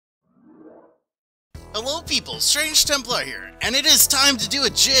Hello people, StrangeTemplar here, and it is time to do a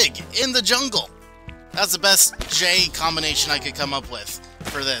jig in the jungle. That's the best J combination I could come up with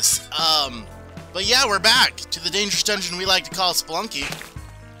for this. But yeah, we're back to the dangerous dungeon we like to call Spelunky.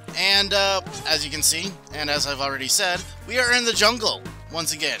 And, as you can see, and as I've already said, we are in the jungle,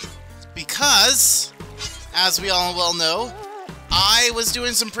 once again. Because, as we all well know, I was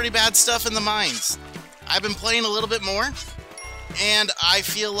doing some pretty bad stuff in the mines. I've been playing a little bit more, and I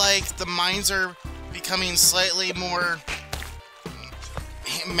feel like the mines are becoming slightly more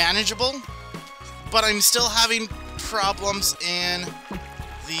manageable, but I'm still having problems in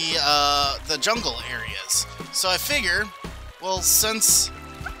the jungle areas. So I figure, well, since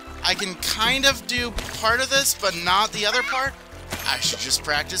I can kind of do part of this, but not the other part, I should just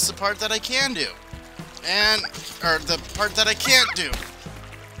practice the part that I can do. Or the part that I can't do.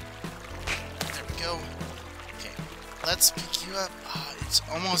 There we go. Okay, let's pick you up. It's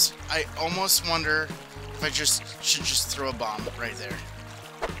almost, I almost wonder if I should just throw a bomb right there.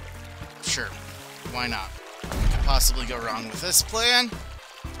 Sure, why not? Could possibly go wrong with this plan.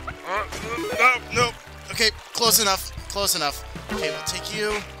 No. Okay, close enough. Close enough. Okay, we'll take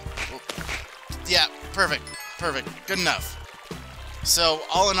you. Yeah, perfect. Perfect. Good enough. So,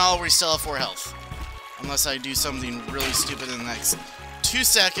 all in all, we still have 4 health. Unless I do something really stupid in the next 2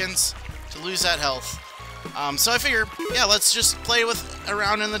 seconds to lose that health. So I figure, yeah, let's just play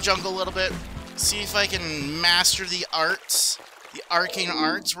around in the jungle a little bit. See if I can master the arts. The arcane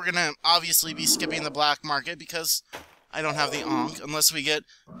arts. We're gonna obviously be skipping the black market because I don't have the Ankh. Unless we get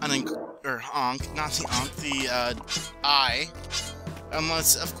an Ankh, not the Ankh, the Eye.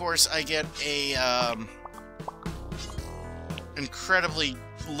 Unless, of course, I get a incredibly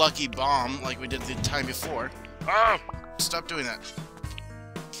lucky bomb like we did the time before. Oh! Stop doing that.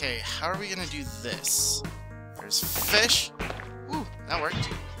 Okay, how are we gonna do this? There's fish. Ooh, that worked.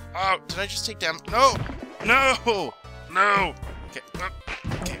 Oh, did I just take down? No! No! No! Okay,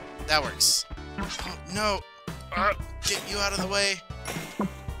 okay, that works. Oh, no! Get you out of the way.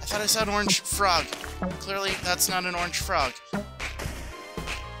 I thought I saw an orange frog. Clearly, that's not an orange frog.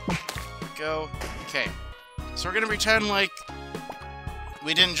 Go. Okay. So we're gonna pretend like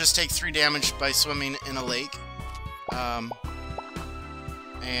we didn't just take 3 damage by swimming in a lake.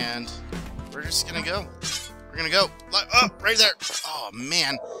 And we're just gonna go. We're gonna go. Oh, right there. Oh,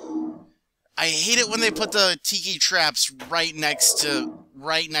 man. I hate it when they put the tiki traps right next to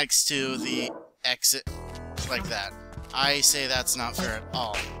the exit like that. I say that's not fair at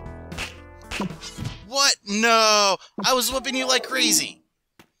all. What? No! I was whipping you like crazy.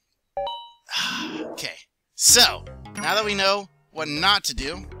 Okay. So, now that we know what not to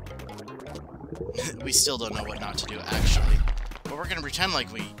do, we still don't know what not to do, actually. But we're gonna pretend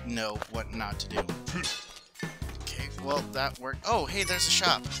like we know what not to do. Okay, well, that worked. Oh, hey, there's a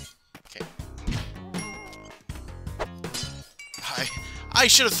shop. Okay. I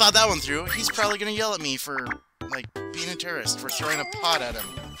should have thought that one through. He's probably gonna yell at me for, like, being a terrorist, for throwing a pot at him.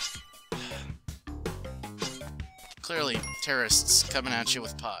 Clearly, terrorists coming at you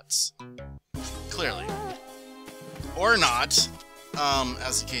with pots. Clearly. Or not,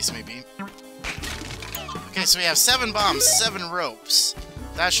 as the case may be. Okay, so we have 7 bombs, 7 ropes.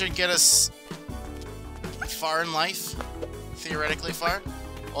 That should get us far in life. Theoretically far.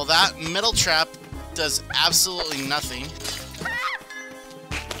 Well, that middle trap does absolutely nothing.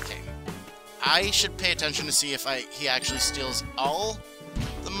 Okay. I should pay attention to see if he actually steals all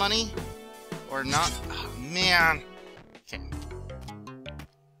the money or not. Oh, man. Okay.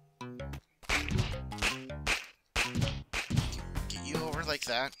 Get you over like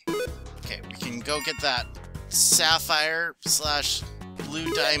that. Okay, we can go get that sapphire /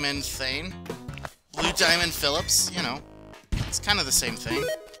 blue diamond thing. Blue diamond Phillips, you know. It's kind of the same thing.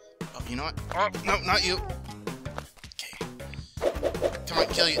 Oh, you know what? Oh, no, not you. Okay. Come on,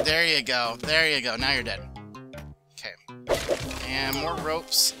 kill you. There you go. There you go. Now you're dead. Okay. And more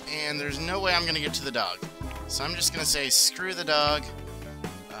ropes. And there's no way I'm going to get to the dog. So I'm just going to say, screw the dog.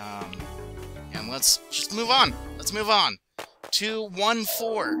 And let's just move on. Let's move on. To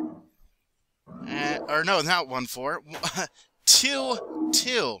 1-4. Or no, not 1-4.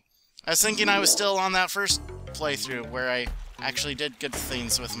 2-2. I was thinking I was still on that first playthrough where I actually did good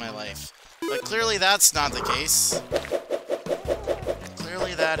things with my life. But clearly that's not the case.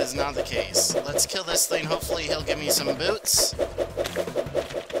 Clearly that is not the case. Let's kill this thing. Hopefully he'll give me some boots.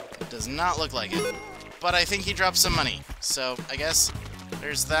 It does not look like it. But I think he dropped some money. So I guess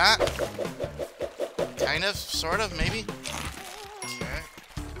there's that. Kind of, sort of, maybe. Okay.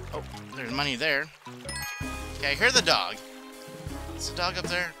 Oh, there's money there. Okay, I hear the dog. Is the dog up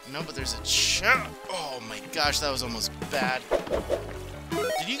there? No, but there's a Oh my gosh, that was almost bad.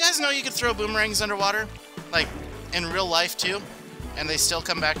 Did you guys know you could throw boomerangs underwater? Like, in real life, too? And they still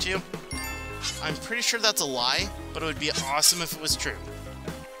come back to you? I'm pretty sure that's a lie, but it would be awesome if it was true.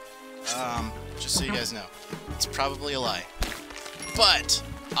 Just so you guys know. It's probably a lie. But,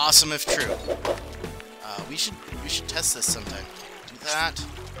 awesome if true. We should test this sometime. Do that.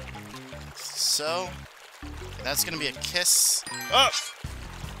 So. Okay, that's gonna be a kiss. Oh!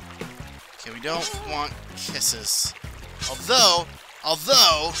 Okay, we don't want kisses. Although,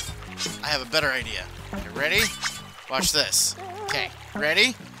 I have a better idea. You ready? Watch this. Okay,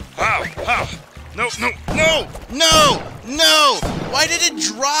 ready? Ow! Ow! No! No! No! No! No! Why did it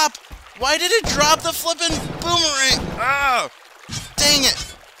drop? Why did it drop the flippin' boomerang? Ah! Dang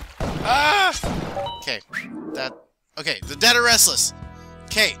it! Ah! Okay, okay, the dead are restless.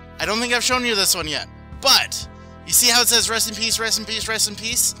 Okay, I don't think I've shown you this one yet, but you see how it says rest in peace, rest in peace, rest in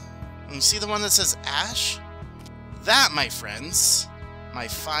peace? And you see the one that says ash? That, my friends, my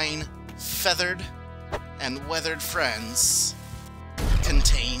fine, feathered, and weathered friends,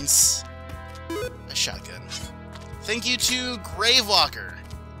 contains a shotgun. Thank you to Gravewalker.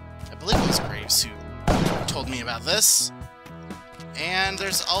 I believe it was Graves who told me about this. And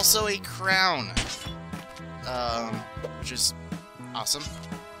there's also a crown, which is awesome,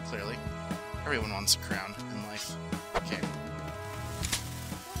 clearly. Everyone wants a crown in life. Okay.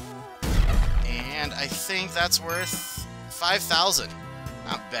 And I think that's worth 5,000.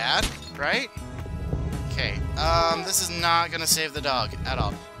 Not bad, right? Okay, this is not gonna save the dog at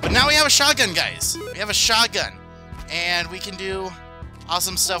all. But now we have a shotgun, guys! We have a shotgun. And we can do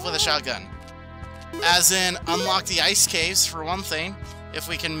awesome stuff with a shotgun. As in, unlock the ice caves, for one thing. If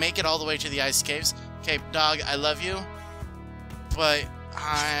we can make it all the way to the ice caves. Okay, dog, I love you. But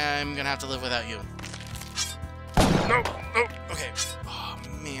I'm gonna have to live without you. No! No! Okay. Oh,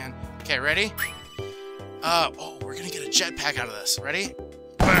 man. Okay, ready? Oh, we're gonna get a jetpack out of this. Ready?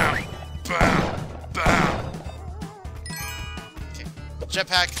 Bam! Bam! Bam! Okay,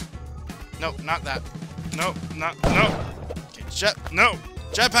 jetpack. No, not that. No! Not... No! Okay, No!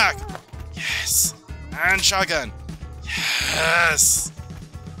 jetpack! Yes! And shotgun. Yes!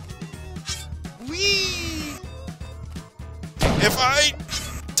 Whee! If I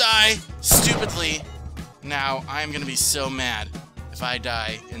die stupidly now, I'm gonna be so mad. If I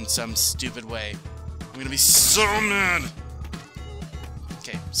die in some stupid way, I'm gonna be so mad.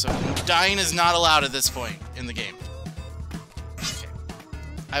 Okay, so dying is not allowed at this point in the game. Okay.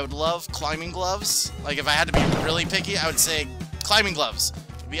 I would love climbing gloves. Like, if I had to be really picky, I would say climbing gloves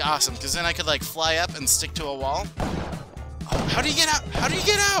would be awesome, because then I could, like, fly up and stick to a wall. Oh, how do you get out? How do you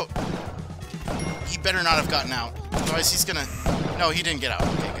get out? He better not have gotten out. Otherwise, he's gonna... No, he didn't get out.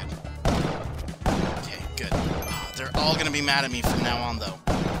 Okay, good. Okay, good. Oh, they're all gonna be mad at me from now on, though.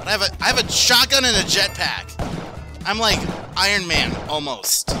 But I have a shotgun and a jetpack. I'm like Iron Man,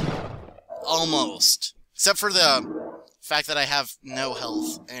 almost. Almost. Except for the fact that I have no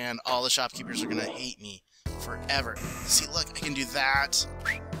health, and all the shopkeepers are gonna hate me forever. See, look, I can do that.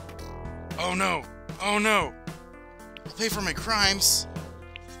 Oh no! Oh no! I'll pay for my crimes.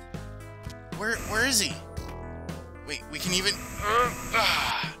 Where is he? Wait, we can even...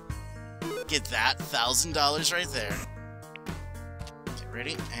 Get that $1,000 right there. Okay,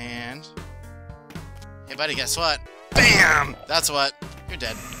 ready? And... Hey, buddy, guess what? Bam! That's what. You're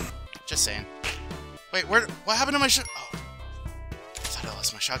dead. Just saying. Wait, what happened to my Oh. I thought I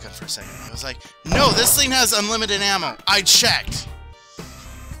lost my shotgun for a second. I was like, no, this thing has unlimited ammo. I checked.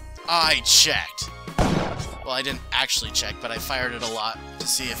 I checked. Well, I didn't actually check, but I fired it a lot to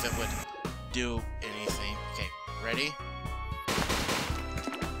see if it would do anything. Okay, ready?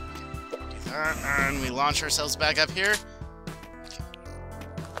 Do that, and we launch ourselves back up here.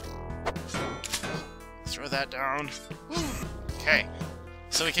 Throw that down. Woo. Okay,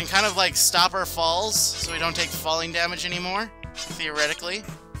 so we can kind of like stop our falls so we don't take falling damage anymore, theoretically.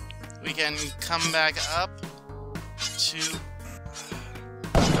 We can come back up to...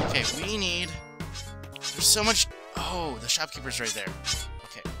 Okay, we need... There's so much... Oh, the shopkeeper's right there.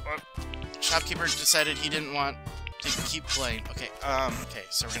 Okay, shopkeeper decided he didn't want to keep playing. Okay, okay,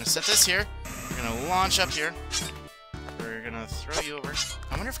 so we're gonna set this here. We're gonna launch up here. We're gonna throw you over.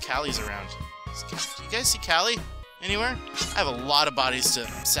 I wonder if Callie's around. Do you guys see Callie anywhere? I have a lot of bodies to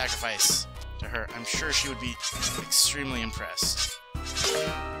sacrifice to her. I'm sure she would be extremely impressed.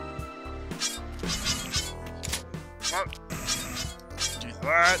 Do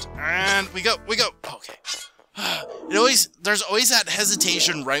that, and we go. Okay. There's always that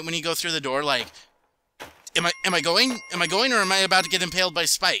hesitation right when you go through the door, like, am I going, or am I about to get impaled by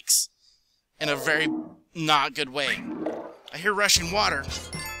spikes? In a very not good way. I hear rushing water.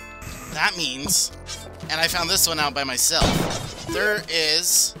 That means and I found this one out by myself. There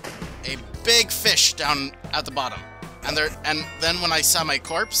is a big fish down at the bottom. And then when I saw my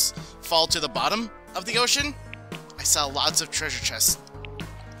corpse fall to the bottom of the ocean, I saw lots of treasure chests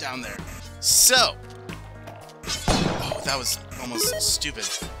down there. So, oh, that was almost stupid.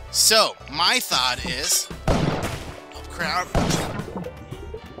 So, my thought is, oh crap.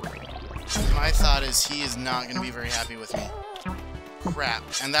 My thought is he is not going to be very happy with me. Crap.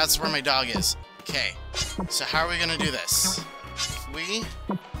 And that's where my dog is. Okay. So how are we going to do this? If we...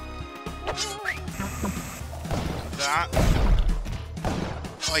 that...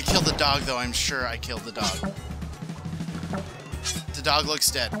 Oh, I killed the dog, though. I'm sure I killed the dog. The dog looks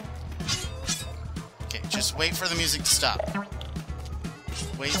dead. Okay, just wait for the music to stop.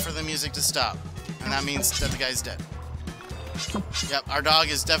 Wait for the music to stop. And that means that the guy's dead. Yep, our dog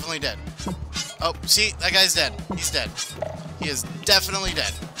is definitely dead. Oh, see? That guy's dead. He's dead. He is definitely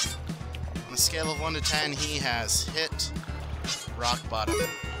dead. On a scale of 1 to 10, he has hit rock bottom.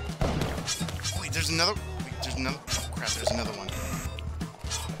 Wait, there's another... Wait, there's another... Oh, crap, there's another one.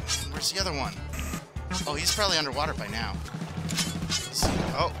 Where's the other one? Oh, he's probably underwater by now.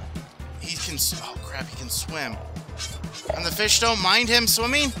 Oh, he can... Oh, crap, he can swim. And the fish don't mind him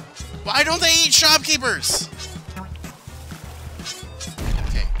swimming? Why don't they eat shopkeepers?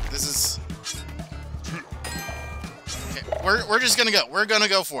 Okay, this is... Okay, we're just gonna go. We're gonna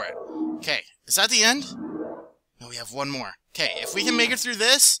go for it. Okay, is that the end? No, we have one more. Okay, if we can make it through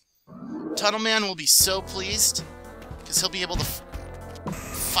this, Tunnel Man will be so pleased, because he'll be able to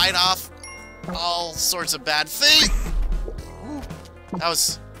fight off all sorts of bad things. That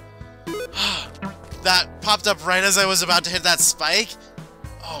was... that popped up right as I was about to hit that spike.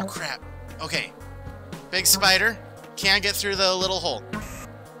 Oh, crap. Okay. Big spider. Can't get through the little hole.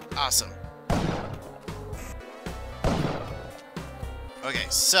 Awesome. Okay,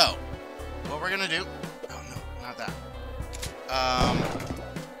 so... what we're gonna do... Oh, no. Not that.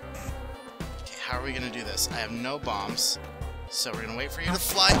 Okay, how are we gonna do this? I have no bombs. So we're gonna wait for you to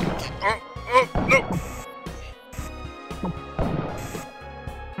fly. Okay. Oh, no!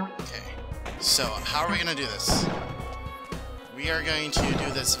 So, how are we going to do this? We are going to do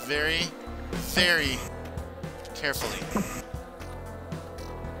this very, very carefully.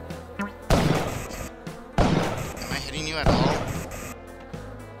 Am I hitting you at all?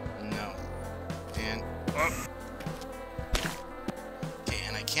 No. And... okay,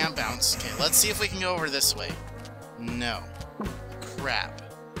 and I can't bounce. Okay, let's see if we can go over this way. No. Crap.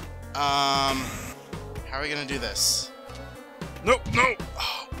 How are we going to do this? No, no!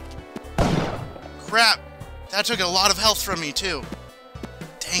 Oh. Crap! That took a lot of health from me, too.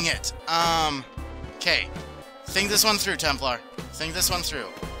 Dang it. Okay. Think this one through, Templar. Think this one through.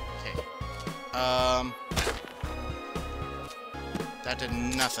 Okay. That did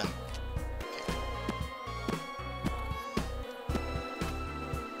nothing. Okay.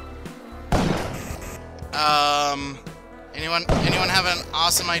 Anyone have an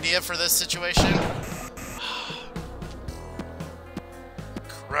awesome idea for this situation?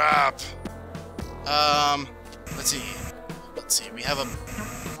 Crap. Let's see. We have a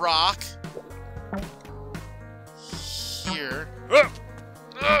rock here.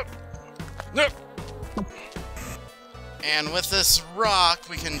 No. And with this rock,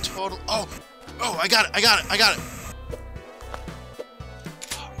 we can Oh, I got it. Oh,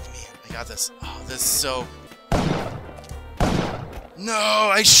 man, I got this. Oh, this is so... No,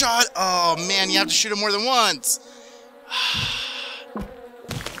 I shot... Oh, man, you have to shoot it more than once.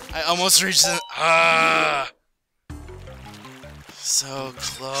 I almost reached it. So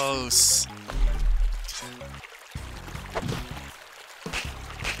close.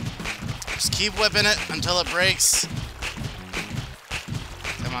 Just keep whipping it until it breaks.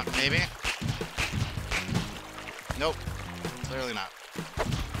 Come on, maybe. Nope. Clearly not.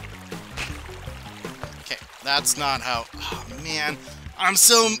 Okay, that's not how... Oh, man. I'm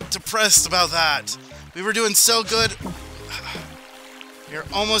so depressed about that. We were doing so good. You're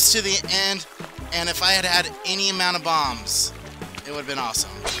almost to the end, and if I had had any amount of bombs, it would have been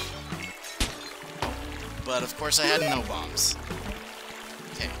awesome. But of course I had no bombs.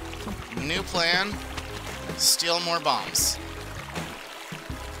 Okay, new plan, steal more bombs.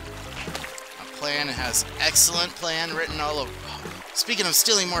 A plan, it has excellent plan written all over. Oh, speaking of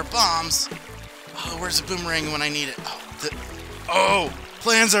stealing more bombs, oh, where's the boomerang when I need it? Oh,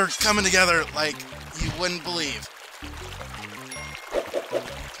 plans are coming together like you wouldn't believe.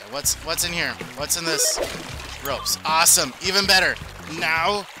 What's in here? What's in this? Ropes. Awesome. Even better.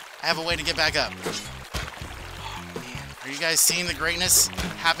 Now, I have a way to get back up. Oh, man. Are you guys seeing the greatness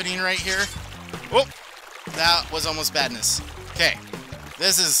happening right here? Oh! That was almost badness. Okay.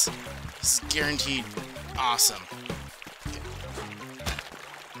 This is guaranteed Awesome.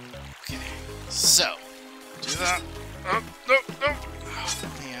 Okay. So, do that. Oh, no, no.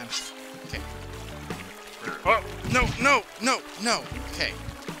 Oh, man. Okay. Oh, No, no, no, no. Okay.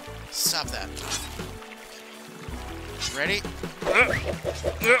 Stop that. Ready?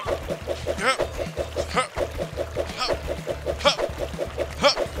 yeah.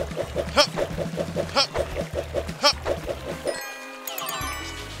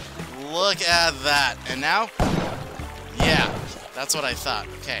 Look at that. And now? Yeah, that's what I thought.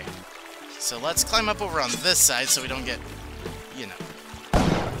 Okay. So let's climb up over on this side so we don't get, you know.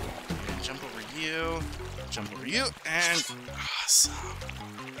 Jump over you. Jump over you. And awesome.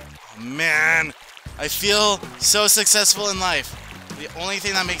 Oh, man. I feel so successful in life. The only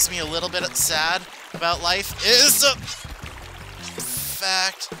thing that makes me a little bit sad about life is the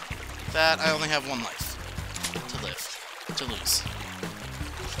fact that I only have one life to live, to lose,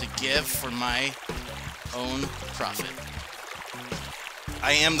 to give for my own profit.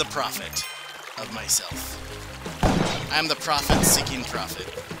 I am the prophet of myself. I am the prophet seeking profit.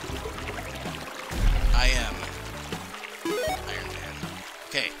 I am Iron Man.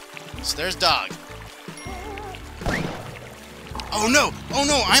 Okay, so there's Dog. Oh no! Oh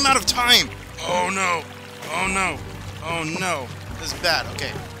no! I'm out of time! Oh no! Oh no! Oh no! This is bad.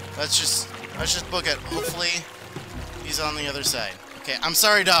 Okay, let's just book it. Hopefully, he's on the other side. Okay, I'm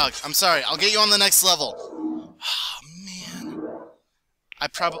sorry, Dog. I'm sorry. I'll get you on the next level. Oh man,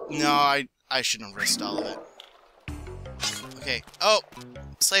 I shouldn't have risked all of it. Okay. Oh,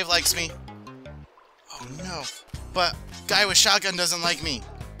 Slave likes me. Oh no, but guy with shotgun doesn't like me.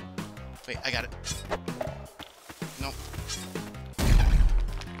 Wait, I got it. Nope.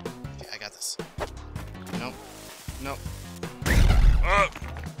 I got this. Nope. Nope.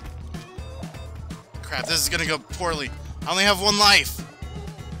 Crap, this is gonna go poorly. I only have one life.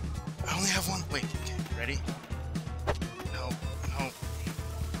 I only have one. Wait, okay, ready? No, no.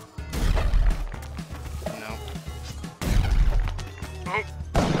 No. Oh.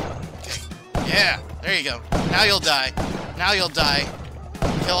 Okay. Yeah, there you go. Now you'll die. Now you'll die.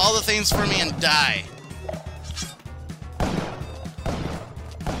 Kill all the things for me and die.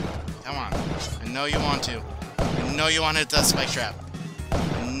 Come on. I know you want to. I know you want to hit that spike trap.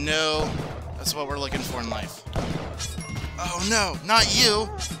 I know that's what we're looking for in life. Oh no, not you!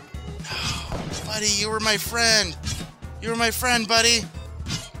 No, buddy, you were my friend. You were my friend, buddy.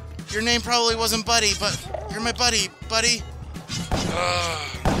 Your name probably wasn't Buddy, but you're my buddy, buddy. Man.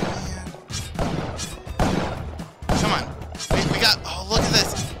 Come on. We got... Oh, look at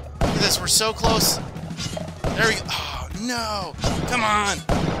this. Look at this. We're so close. There we go. Oh, no. Come on.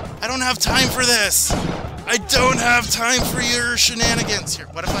 I don't have time for this. I don't have time for your shenanigans. Here,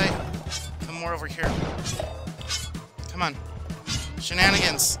 what if I come more over here? Come on.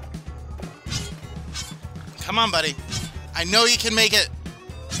 Shenanigans. Come on, buddy. I know you can make it.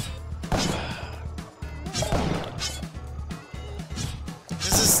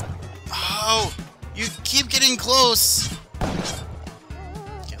 This is... Oh, you keep getting close.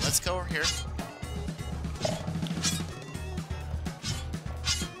 Okay, let's go over here.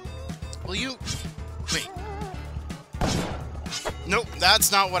 Will you... Wait. Nope,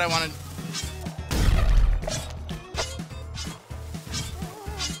 that's not what I wanted.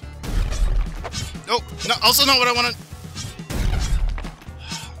 Nope, no, also not what I wanted.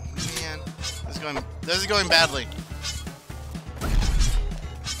 Oh, man, this is going badly.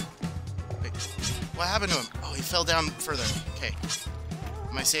 Wait, what happened to him? Oh, he fell down further. Okay,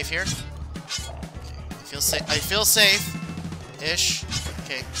 am I safe here? Okay, I feel safe. I feel safe-ish.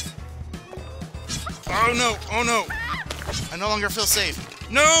 Okay. Oh no! Oh no! I no longer feel safe.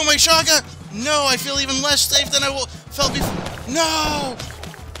 No, my shotgun! No, I feel even less safe than I felt before. No!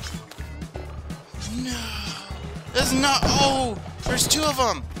 No. This is not... Oh! There's two of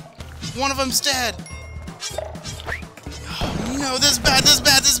them! One of them's dead! Oh, no, this is bad, this is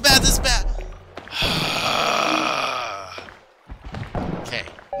bad, this is bad, this is bad! Okay,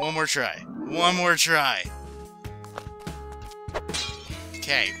 one more try. One more try.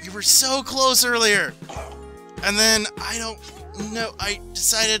 Okay, we were so close earlier! And then, I don't know, I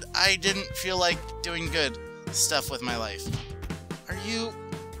decided I didn't feel like doing good stuff with my life. Are you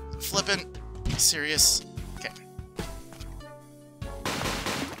flippin' serious? Okay.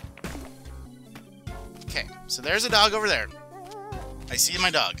 Okay, so there's a dog over there. I see my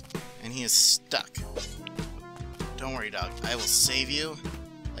dog, and he is stuck. Don't worry, dog. I will save you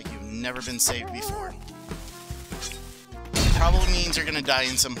like you've never been saved before. Probably means you're gonna die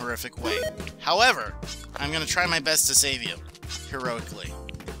in some horrific way. However, I'm gonna try my best to save you. Heroically.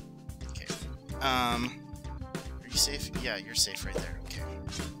 Okay. Are you safe? Yeah, you're safe right there. Okay.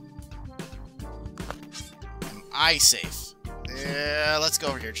 I safe? Yeah, let's go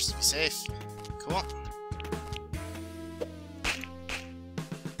over here just to be safe. Cool.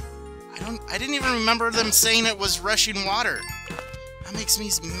 I didn't even remember them saying it was rushing water. That makes me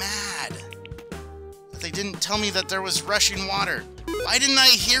mad. That they didn't tell me that there was rushing water. Why didn't I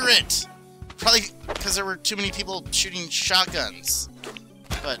hear it? Probably because there were too many people shooting shotguns.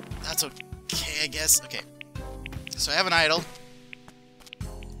 But that's okay, I guess. Okay. So I have an idol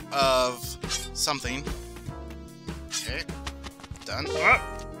of something. Okay. Done. Okay,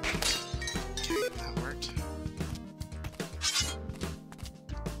 that worked.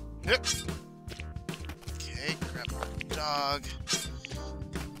 Yep. Okay, grab our dog.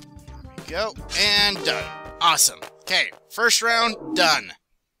 There we go. And done. Awesome. Okay, first round, done.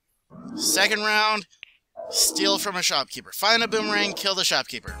 Second round, steal from a shopkeeper. Find a boomerang, kill the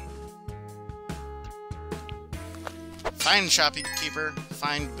shopkeeper. Find shopkeeper,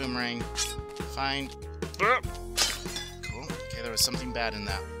 find boomerang, find... Cool. Okay, there was something bad in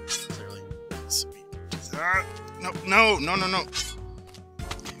that, clearly. So we do that. No, no, no, no, no.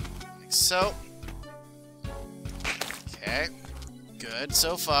 Okay, like so. Okay, good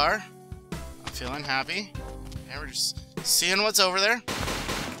so far. I'm feeling happy. And we're just seeing what's over there.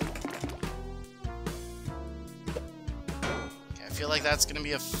 Okay, I feel like that's gonna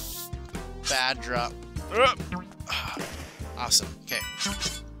be a bad drop. Awesome. Okay.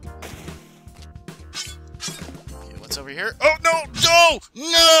 Okay, what's over here? Oh, no! No!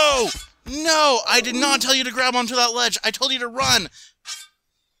 No! No! I did not tell you to grab onto that ledge. I told you to run.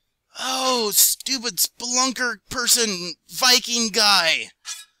 Oh, stupid spelunker person, Viking guy.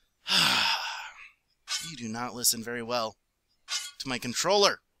 You do not listen very well to my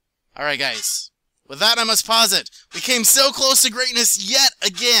controller. Alright, guys. With that, I must pause it. We came so close to greatness yet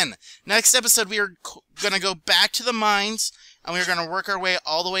again. Next episode, we are going to go back to the mines, and we're going to work our way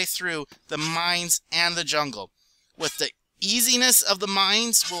all the way through the mines and the jungle. With the easiness of the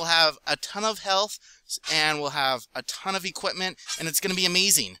mines, we'll have a ton of health, and we'll have a ton of equipment, and it's going to be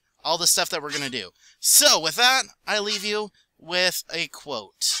amazing, all the stuff that we're going to do. So, with that, I leave you with a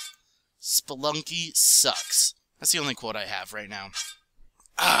quote. Spelunky sucks. That's the only quote I have right now.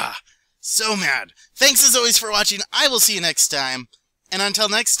 So mad. Thanks as always for watching. I will see you next time. And until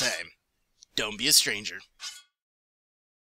next time, don't be a stranger.